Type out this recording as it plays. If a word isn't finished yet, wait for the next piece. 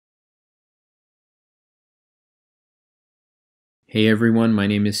Hey everyone, my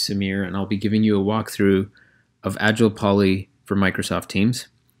name is Samir and I'll be giving you a walkthrough of AgilePolly for Microsoft Teams.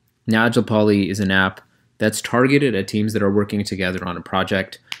 Now AgilePolly is an app that's targeted at teams that are working together on a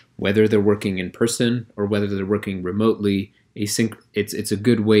project, whether they're working in person or whether they're working remotely. It's a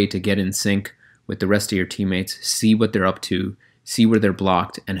good way to get in sync with the rest of your teammates, see what they're up to, see where they're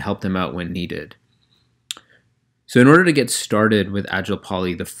blocked, and help them out when needed. So in order to get started with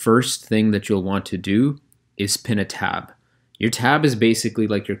AgilePolly, the first thing that you'll want to do is pin a tab. Your tab is basically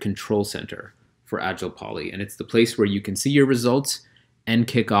like your control center for AgilePolly, and it's the place where you can see your results and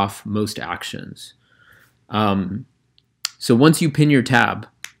kick off most actions. So once you pin your tab,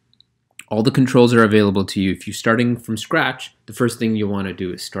 all the controls are available to you. If you're starting from scratch, the first thing you'll want to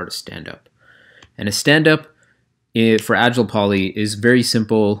do is start a stand-up. And a stand-up for AgilePolly is very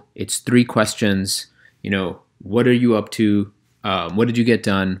simple. It's 3 questions. What are you up to? What did you get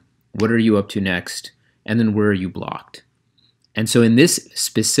done? What are you up to next? And then where are you blocked? And so in this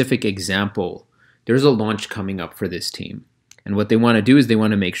specific example, there's a launch coming up for this team. And what they want to do is they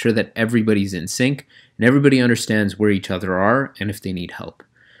want to make sure that everybody's in sync and everybody understands where each other are and if they need help.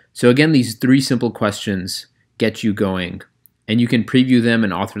 So again, these 3 simple questions get you going, and you can preview them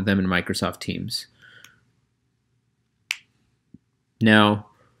and author them in Microsoft Teams. Now,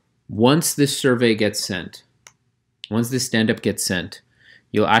 once this survey gets sent, once this stand-up gets sent,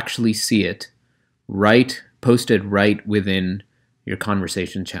 you'll actually see it posted right within your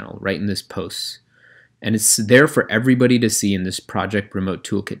conversation channel, right in this post. And it's there for everybody to see in this Project Remote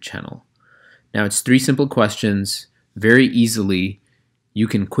Toolkit channel. Now it's 3 simple questions, very easily. You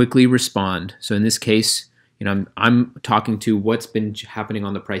can quickly respond. So in this case, I'm talking to what's been happening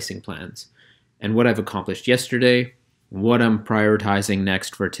on the pricing plans and what I've accomplished yesterday, what I'm prioritizing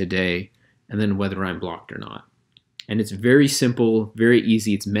next for today, and then whether I'm blocked or not. And it's very simple, very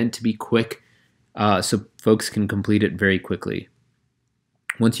easy. It's meant to be quick, so folks can complete it very quickly.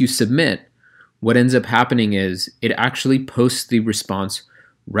 Once you submit, what ends up happening is it actually posts the response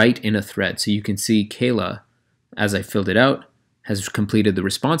right in a thread. So you can see Kayla, as I filled it out, has completed the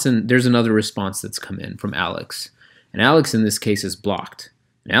response, and there's another response that's come in from Alex. And Alex in this case is blocked.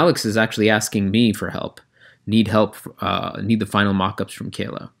 And Alex is actually asking me for help, need the final mockups from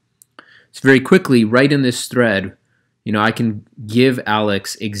Kayla. So very quickly, right in this thread, I can give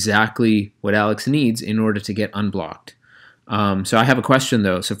Alex exactly what Alex needs in order to get unblocked. So I have a question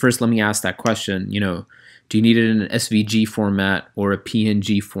though. So first let me ask that question, do you need it in an SVG format or a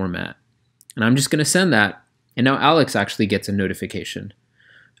PNG format? And I'm just going to send that. And now Alex actually gets a notification.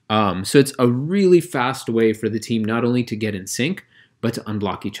 So it's a really fast way for the team not only to get in sync, but to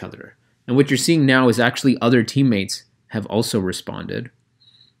unblock each other. And what you're seeing now is actually other teammates have also responded.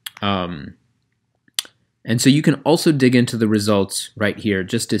 And so you can also dig into the results right here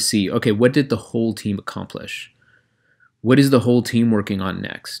just to see, okay, what did the whole team accomplish? What is the whole team working on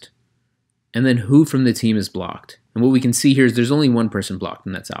next? And then who from the team is blocked? And what we can see here is there's only one person blocked,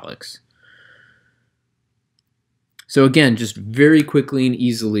 and that's Alex. So again, just very quickly and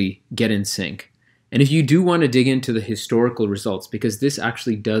easily get in sync. And if you do want to dig into the historical results, because this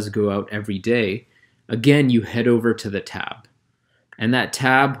actually does go out every day, again, you head over to the tab. And that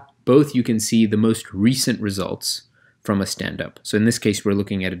tab, both you can see the most recent results from a stand-up. So in this case, we're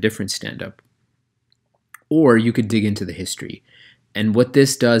looking at a different stand-up. Or you could dig into the history. And what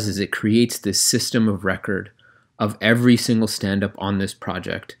this does is it creates this system of record of every single stand-up on this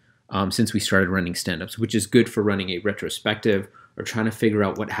project since we started running stand-ups, which is good for running a retrospective or trying to figure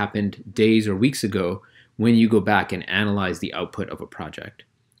out what happened days or weeks ago when you go back and analyze the output of a project.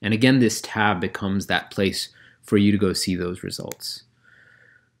 And again, this tab becomes that place for you to go see those results.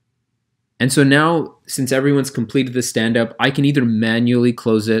 And so now, since everyone's completed the stand-up, I can either manually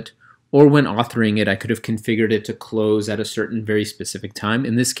close it, or when authoring it, I could have configured it to close at a certain very specific time.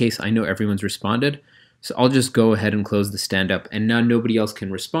 In this case, I know everyone's responded, so I'll just go ahead and close the stand-up, and now nobody else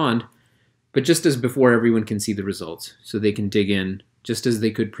can respond, but just as before, everyone can see the results, so they can dig in just as they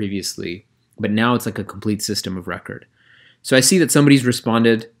could previously, but now it's like a complete system of record. So I see that somebody's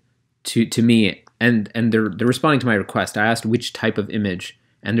responded to me, and they're responding to my request. I asked which type of image,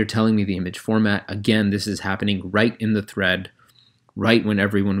 and they're telling me the image format. Again, this is happening right in the thread, right when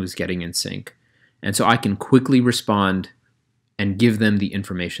everyone was getting in sync. And so I can quickly respond and give them the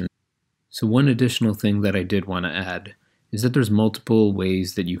information. So one additional thing that I did want to add is that there's multiple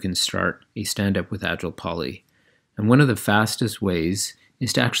ways that you can start a stand-up with AgilePolly. And one of the fastest ways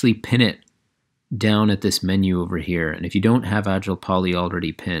is to actually pin it down at this menu over here. And if you don't have AgilePolly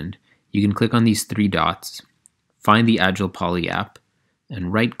already pinned, you can click on these 3 dots, find the AgilePolly app,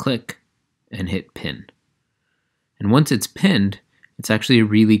 and right-click and hit pin. And once it's pinned, it's actually a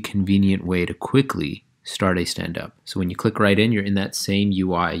really convenient way to quickly start a stand-up. So when you click right in, you're in that same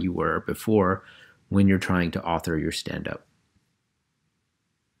UI you were before when you're trying to author your stand-up.